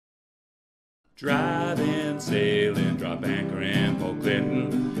Driving, sailing, drop anchor in Port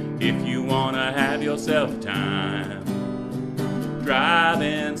Clinton if you wanna have yourself a time.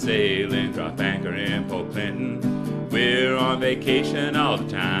 Driving, sailing, drop anchor in Port Clinton. We're on vacation all the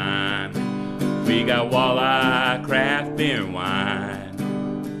time. We got walleye, craft beer and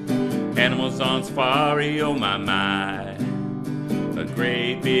wine. Animals on safari, oh my my. A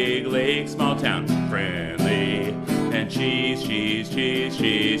great big lake, small town, friendly. And cheese, cheese, cheese,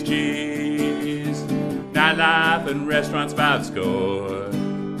 cheese, cheese. Nightlife and restaurants by the score.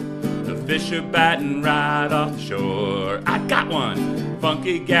 The fish are biting right off the shore. I got one!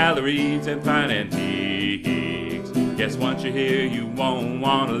 Funky galleries and fine antiques. Guess once you're here, you won't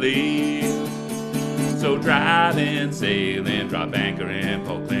want to leave. So driving, sailing, drop anchor in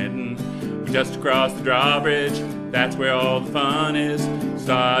Port Clinton. We're just across the drawbridge, that's where all the fun is.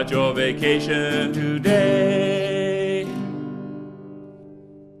 Start your vacation today.